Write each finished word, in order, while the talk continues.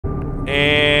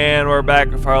And we're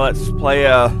back with our Let's Play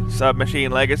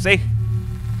Submachine Legacy.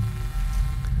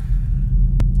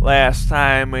 Last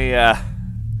time we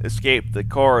escaped the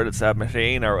core of the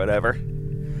submachine or whatever.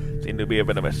 Seemed to be a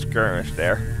bit of a skirmish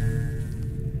there.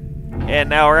 And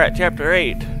now we're at Chapter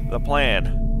 8, the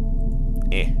plan.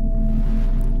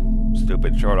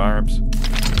 Stupid short arms.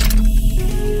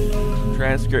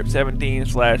 Transcript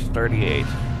 17/38.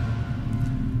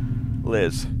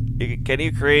 Liz. You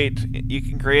can create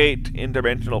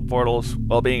interdimensional portals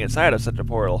while being inside of such a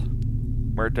portal.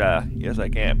 Murta, yes I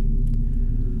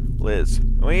can. Liz,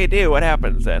 when you do, what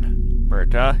happens then?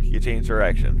 Murta, you change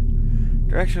direction.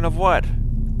 Direction of what?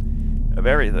 Of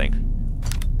everything.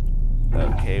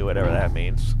 Okay, whatever that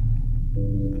means.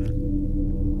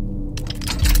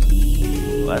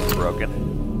 Well, that's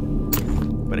broken.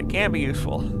 But it can be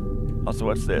useful. Also,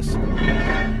 what's this?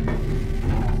 Yeah,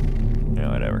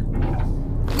 whatever.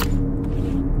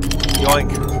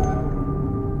 Yoink.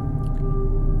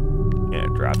 Yeah,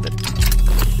 dropped it.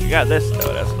 You got this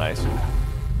though, that's nice.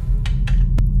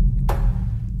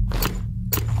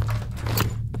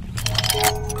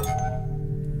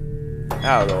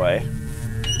 Out of the way.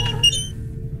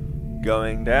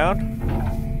 Going down.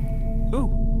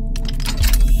 Ooh.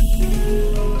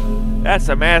 That's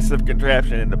a massive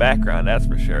contraption in the background, that's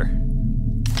for sure.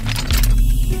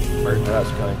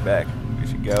 Murtaugh's coming back. We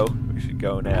should go. We should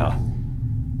go now.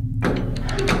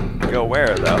 Go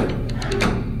where, though?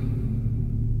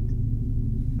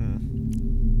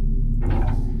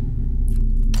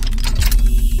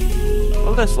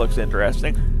 Well, this looks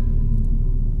interesting.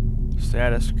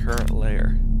 Status current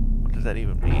layer. What does that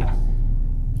even mean?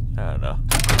 I don't know.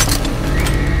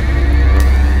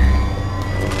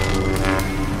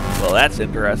 Well, that's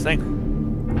interesting.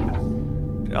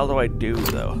 What the hell do I do,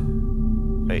 though?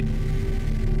 Wait.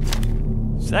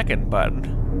 Second button.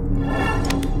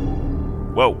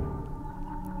 Whoa.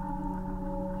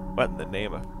 What in the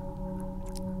name of...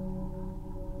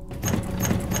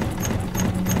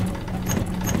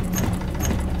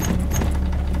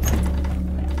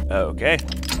 Okay.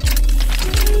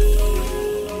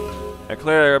 I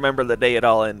clearly remember the day it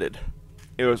all ended.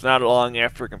 It was not long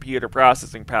after computer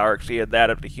processing power exceeded that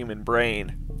of the human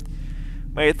brain.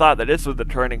 May have thought that this was the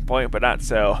turning point, but not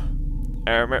so.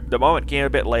 I remember the moment came a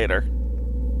bit later.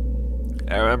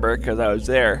 I remember because I was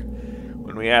there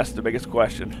when we asked the biggest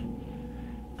question.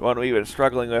 The one we've been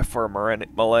struggling with for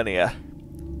millennia.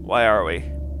 Why are we?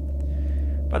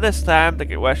 But this time, the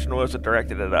question wasn't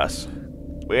directed at us.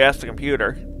 We asked the computer,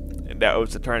 and that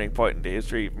was the turning point in the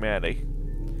history of humanity.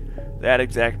 That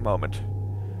exact moment.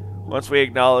 Once we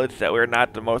acknowledged that we are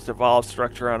not the most evolved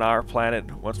structure on our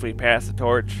planet, once we passed the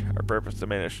torch, our purpose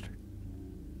diminished.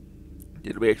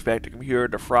 Did we expect the computer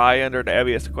to fry under the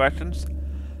heaviest questions?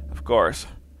 Of course.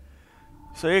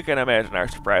 So you can imagine our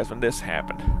surprise when this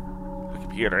happened. The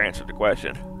computer answered the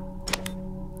question.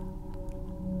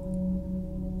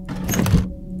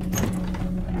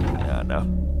 Yeah, no.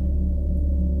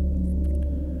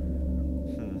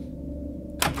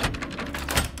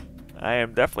 I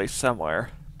am definitely somewhere,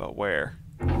 but where?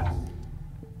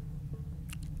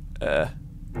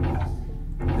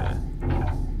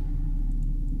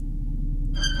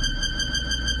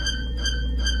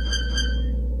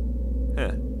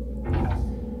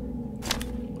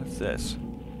 What's this?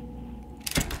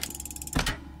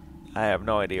 I have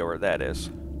no idea where that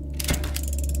is.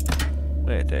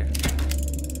 Wait there.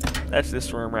 That's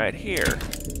this room right here.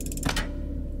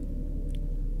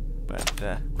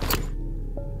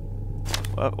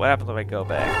 But, what happens if I go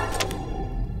back?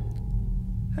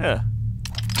 Huh.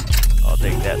 I'll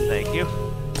take that, thank you.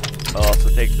 I'll also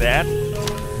take that.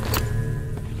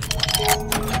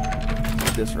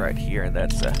 This right here, and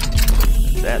that's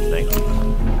that thing.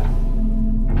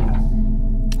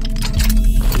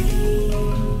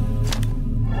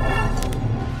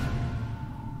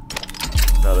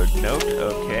 Another note,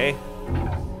 okay.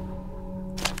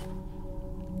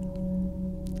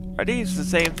 Are these the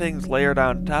same things layered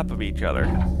on top of each other?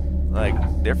 Like,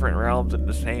 different realms in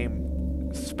the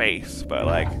same space, but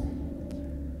like,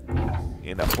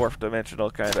 in a fourth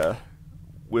dimensional kind of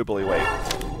wibbly way.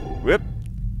 Whoop!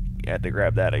 You had to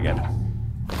grab that again.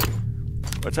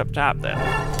 What's up top then?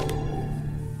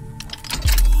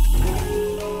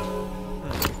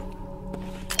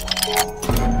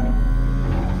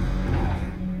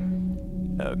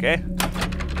 Okay.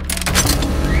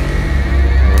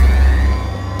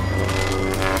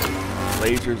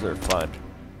 Lasers are fun.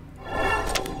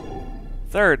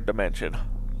 Third dimension.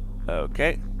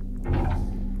 Okay.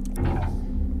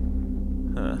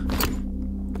 Huh.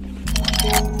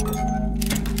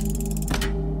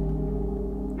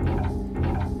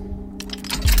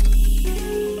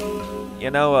 You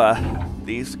know,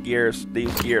 these gear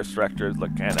structures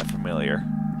look kind of familiar.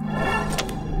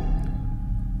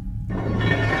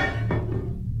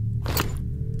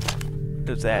 What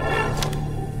does that do?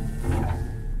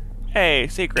 Hey,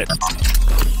 secret.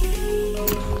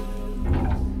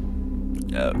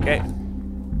 Okay.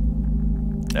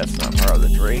 That's not part of the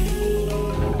tree.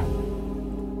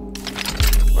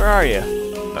 Where are you?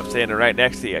 I'm standing right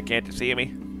next to you. Can't you see me?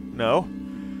 No?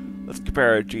 Let's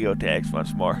compare our geotags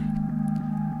once more.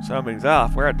 Something's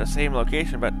off. We're at the same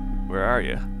location, but where are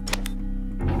you?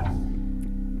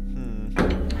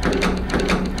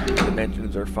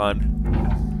 Dimensions are fun.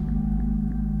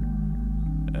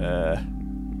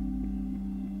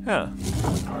 Huh.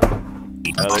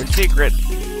 Another secret.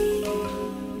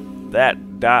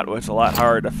 That dot was a lot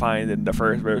harder to find in the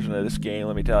first version of this game,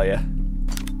 let me tell you.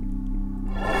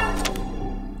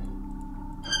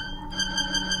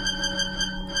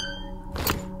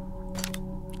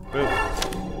 Boop.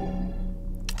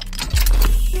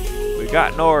 We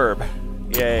got an orb.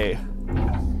 Yay.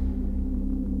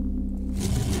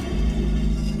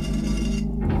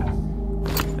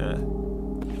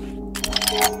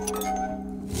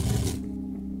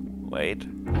 Wait.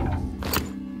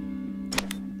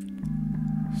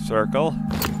 Circle.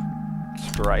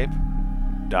 Stripe.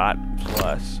 Dot.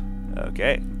 Plus.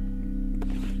 Okay.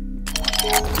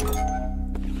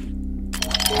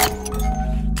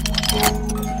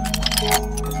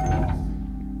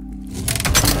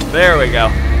 There we go.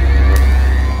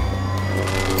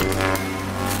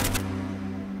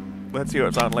 Let's see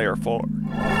what's on layer 4.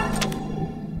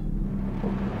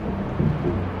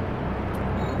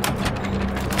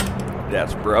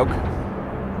 That's broke.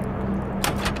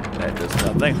 That does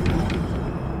nothing.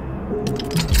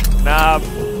 Knob.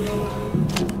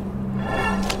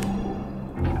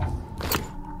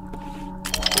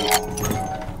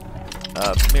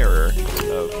 Mirror.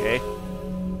 Okay.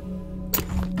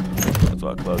 That's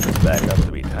what close this back up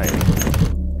to be tiny.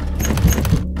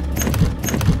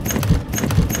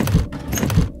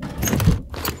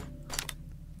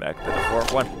 Back to the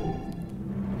fourth one.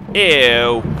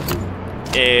 Ew.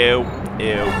 Ew.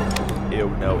 Ew. Ew.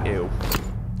 No, ew.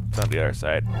 It's on the other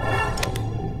side.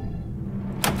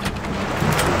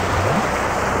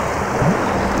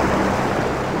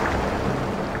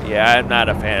 Yeah, I'm not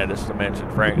a fan of this dimension,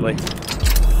 frankly.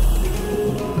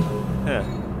 Huh.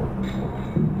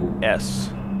 S.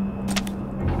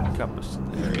 Compass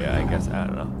area, I guess. I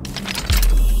don't know.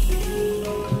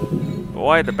 But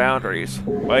why the boundaries?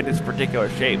 Why this particular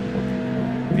shape?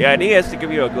 The idea is to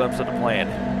give you a glimpse of the plan.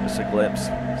 Just a glimpse.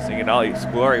 Seeing all its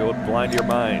glory will blind your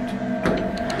mind.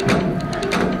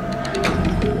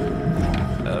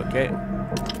 Okay.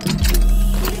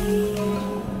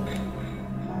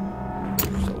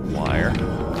 There's a wire.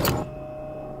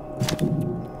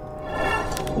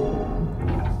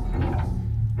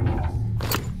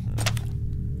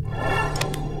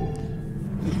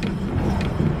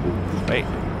 Wait.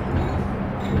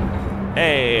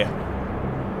 Hey.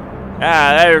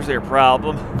 Ah, there's your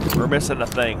problem. We're missing a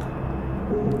thing.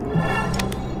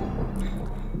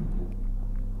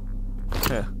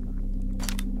 Huh.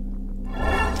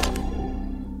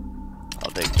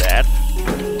 I'll take that.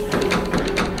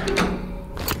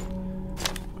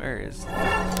 Where is...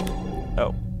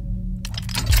 Oh.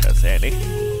 That's handy.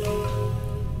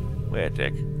 Wait a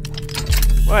tick.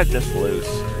 Why is this loose?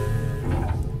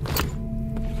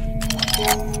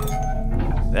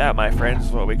 That, my friends,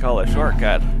 is what we call a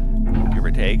shortcut. Give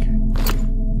or take.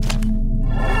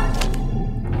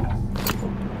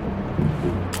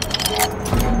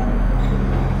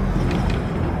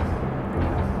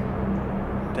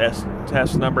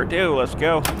 Test number 2, let's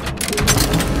go.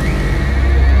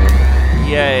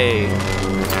 Yay.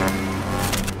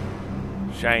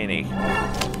 Shiny.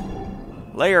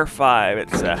 Layer 5,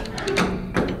 it's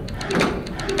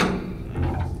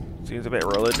seems a bit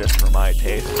religious for my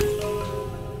taste.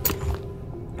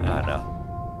 I don't know.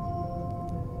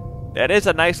 That is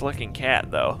a nice looking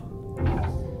cat, though.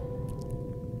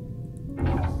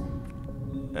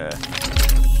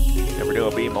 Never knew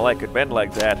a beam of light could bend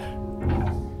like that.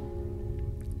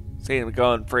 Seems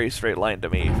going pretty straight line to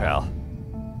me, pal.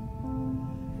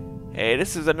 Hey,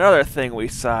 this is another thing we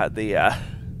saw at the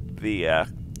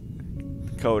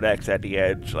codex at the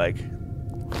edge. Like,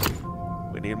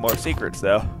 we need more secrets,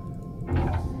 though.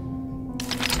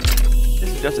 This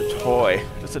is just a toy.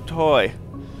 Just a toy.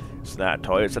 It's not a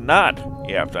toy, it's a knot.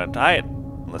 You have to untie it.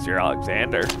 Unless you're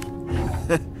Alexander.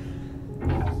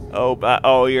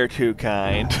 Oh, you're too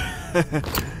kind.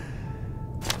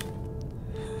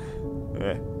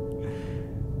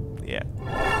 Yeah.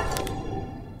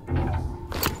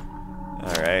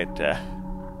 Alright,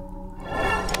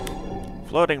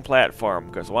 Floating platform,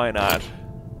 because why not?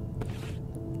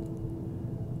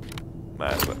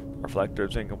 My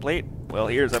reflector's incomplete. Well,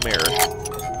 here's a mirror.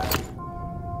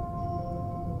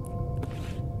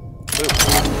 Boop.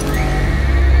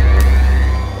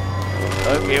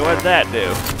 Okay, what'd that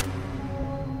do?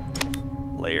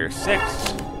 Layer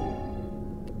 6.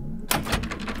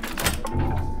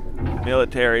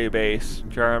 Military base.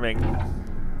 Charming.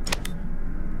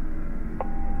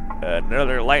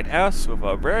 Another lighthouse with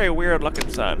a very weird looking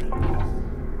sun.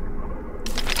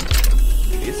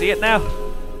 Do you see it now?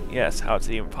 Yes, how it's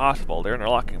even possible. They're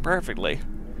interlocking perfectly.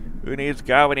 Who needs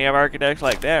God when you have architects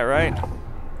like that, right?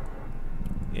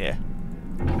 Yeah.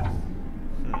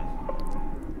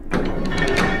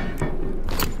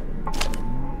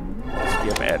 Let's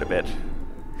skip ahead a bit.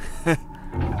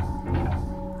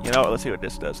 You know what? Let's see what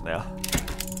this does now.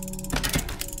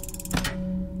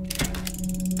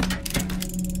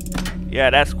 Yeah,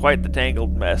 that's quite the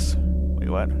tangled mess. Wait,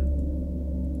 what?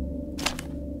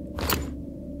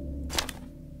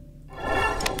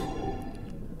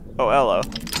 Oh, hello.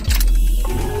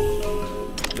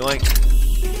 Yoink.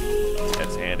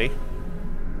 That's handy.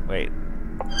 Wait.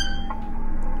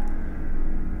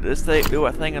 Does this do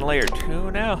a thing in layer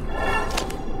 2 now?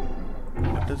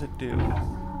 What does it do?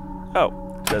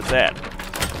 Oh, it does that.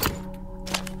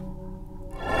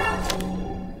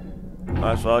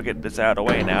 Might as well get this out of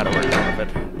the way now that we're done with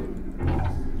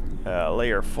it.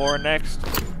 Layer 4 next.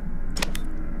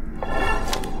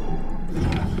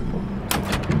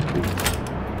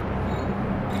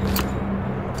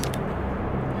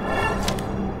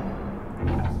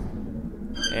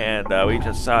 And we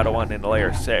just saw the one in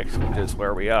layer 6, which is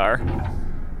where we are.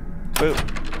 Boop.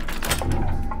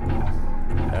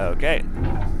 Okay.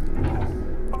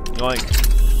 Yoink.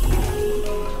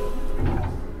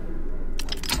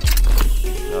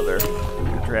 Another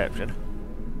contraption.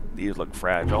 These look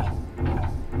fragile.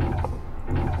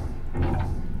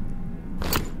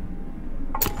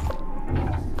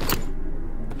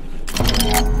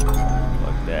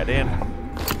 Plug that in.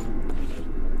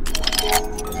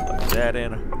 Plug that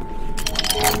in.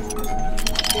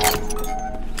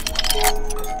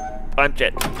 Punch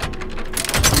it.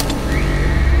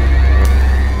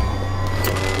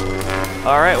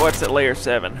 Alright, what's at layer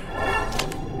 7?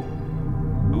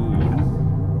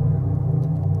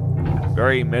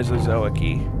 Very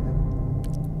Mesozoic-y.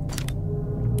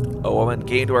 A woman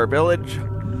came to our village.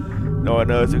 No one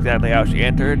knows exactly how she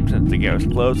entered, since the gate was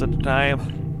closed at the time.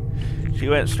 She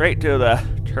went straight to the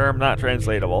term not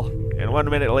translatable, and 1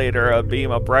 minute later, a beam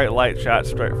of bright light shot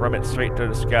from it straight to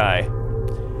the sky.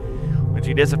 When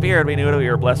she disappeared, we knew that we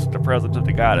were blessed with the presence of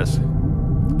the goddess.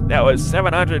 That was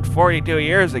 742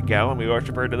 years ago, and we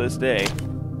worship her to this day.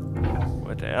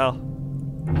 What the hell?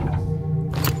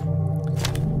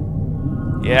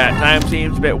 Yeah, time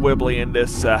seems a bit wibbly in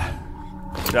this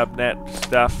subnet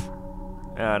stuff.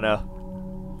 I don't know.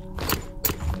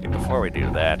 Before we do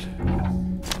that.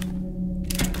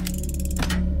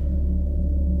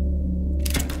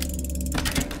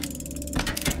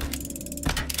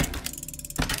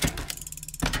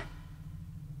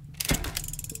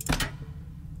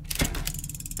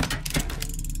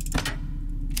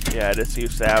 Yeah, this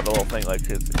used to have a little thing like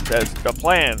this. It says, the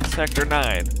plan, Sector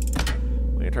 9.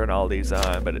 We can turn all these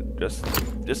on, but it just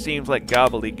seems like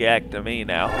gobbledygook to me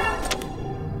now.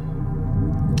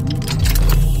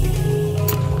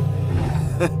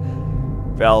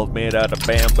 Valve made out of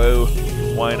bamboo.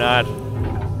 Why not?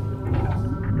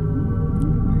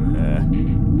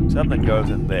 Something goes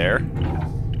in there.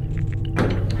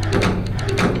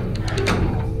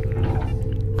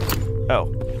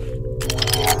 Oh.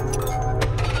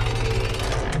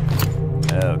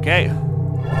 Okay.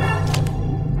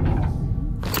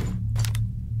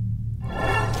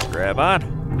 Grab on.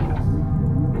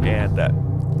 And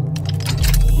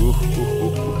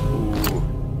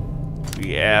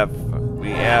we have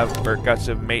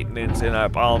percussive maintenance in the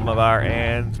palm of our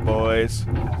hands, boys.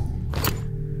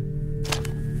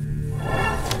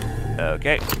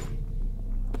 Okay.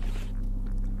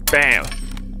 Bam.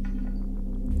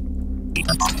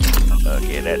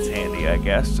 Okay, that's handy, I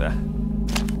guess.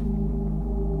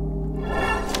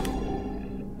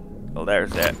 Well,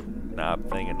 there's that knob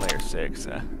thing in layer 6.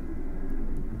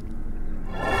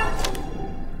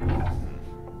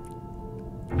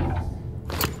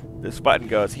 This button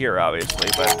goes here, obviously,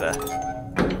 but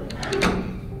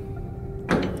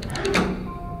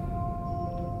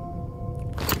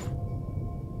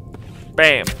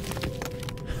bam!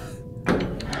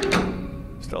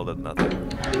 Still did nothing.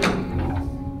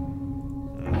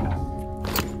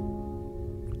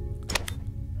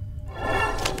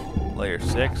 Layer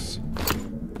 6.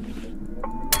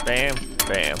 Bam,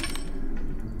 bam.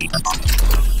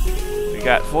 We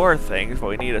got 4 things, but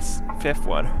we need a 5th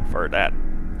one for that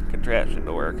contraption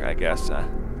to work, I guess.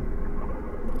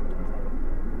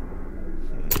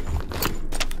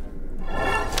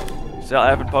 Still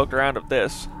haven't poked around at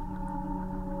this.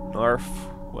 North,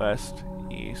 west,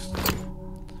 east.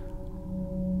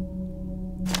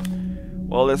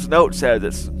 Well, this note says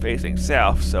it's facing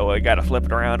south, so I gotta flip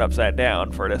it around upside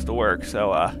down for this to work.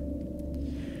 So,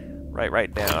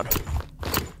 right down.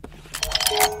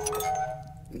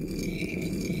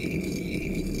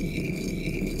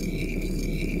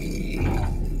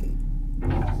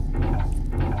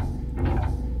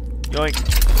 Yoink.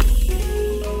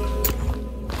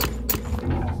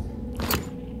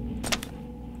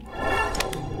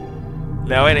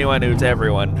 Now, anyone who's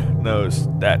everyone knows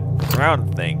that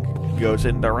round thing goes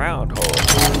in the round hole.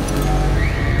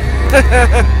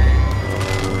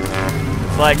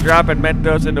 It's like dropping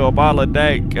Mentos into a bottle of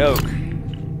Diet Coke.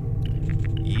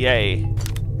 Yay.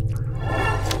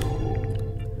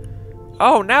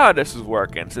 Oh, now this is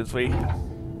working since we...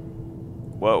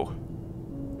 Whoa.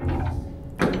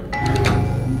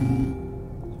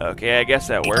 Okay, I guess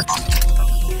that works.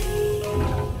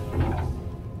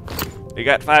 We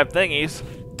got 5 thingies.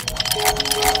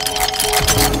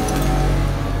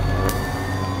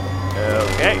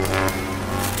 Okay.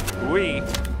 We.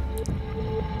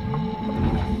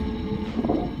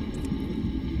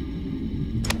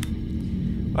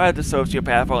 Why did the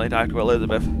sociopath only talk to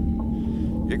Elizabeth?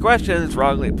 Your question is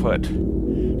wrongly put.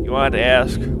 You wanted to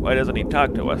ask, why doesn't he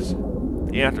talk to us?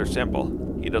 The answer's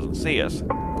simple. He doesn't see us.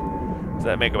 Does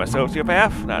that make him a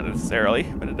sociopath? Not necessarily,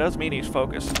 but it does mean he's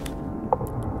focused.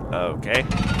 Okay.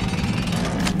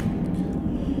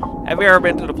 Have you ever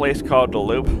been to the place called the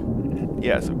Loop?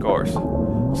 Yes, of course.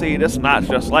 See, this knot's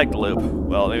just like the Loop.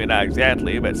 Well, maybe not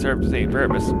exactly, but it serves the same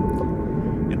purpose.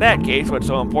 In that case, what's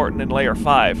so important in layer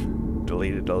 5?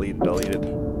 Deleted, deleted, deleted.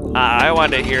 I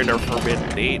wanted to hear their forbidden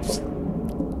deeds.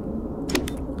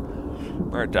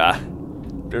 But,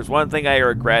 there's one thing I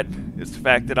regret. It's the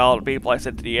fact that all the people I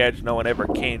sent to the edge, no one ever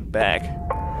came back.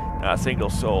 Not a single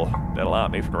soul. That'll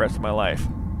haunt me for the rest of my life.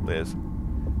 Liz.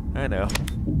 I know.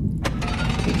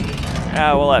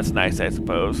 Ah, well, that's nice, I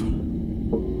suppose.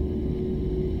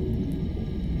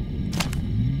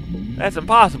 That's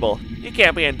impossible. You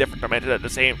can't be in different dimensions at the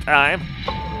same time.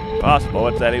 Impossible?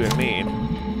 What's that even mean?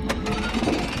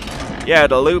 Yeah,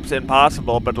 the loop's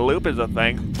impossible, but the loop is a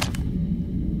thing.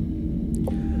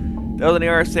 Doesn't he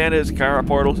understand his karma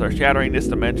portals are shattering this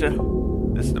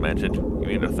dimension? This dimension? You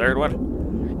mean the 3rd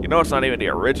one? You know it's not even the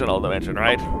original dimension,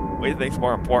 right? What do you think's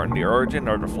more important, the origin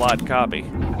or the flawed copy?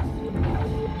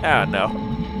 Ah, no.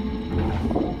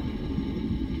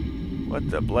 What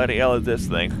the bloody hell is this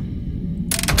thing?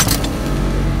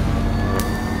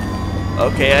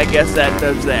 Okay, I guess that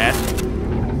does that.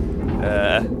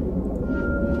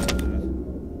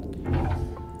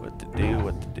 What to do,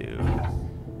 what to do.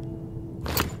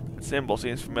 The symbol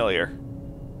seems familiar.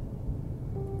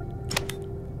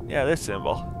 Yeah, this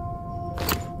symbol.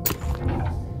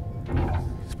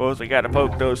 Suppose we gotta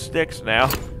poke those sticks now.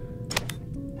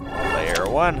 Layer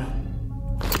 1.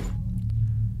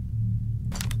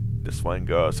 This one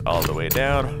goes all the way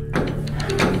down.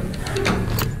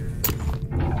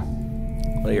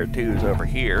 Layer 2 is over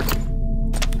here.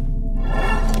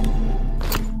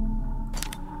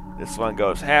 This one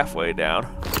goes halfway down.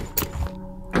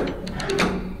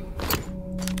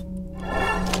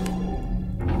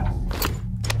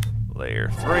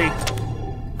 Layer 3.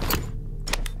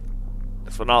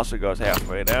 This one also goes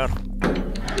halfway down.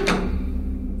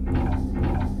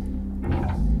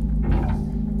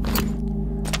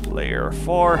 Layer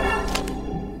 4.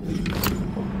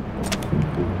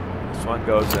 This one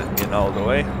goes in all the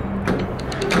way.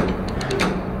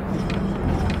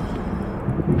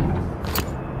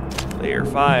 Layer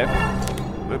 5.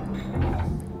 Whoop.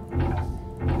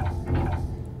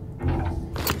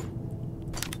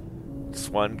 This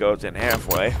one goes in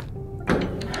halfway.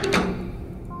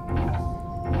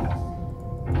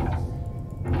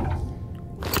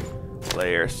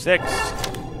 Layer 6.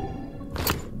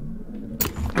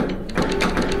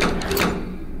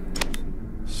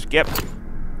 Skip.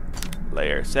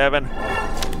 Layer 7.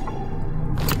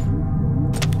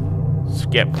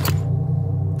 Skip.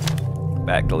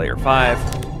 Back to layer 5.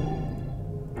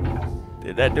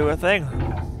 Did that do a thing?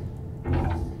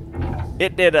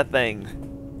 It did a thing.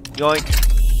 Yoink.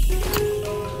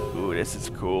 Ooh, this is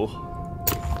cool.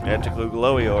 Magical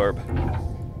glowy orb.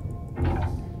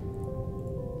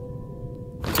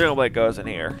 Presumably it goes in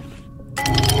here.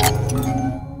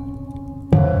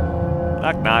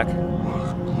 Knock knock.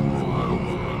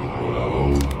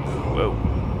 Whoa.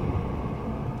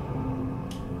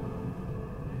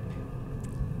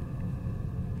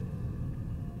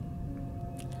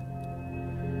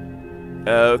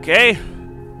 Okay.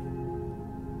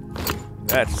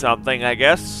 That's something, I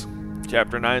guess.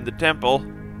 Chapter 9, The Temple.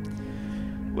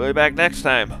 We'll be back next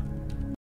time.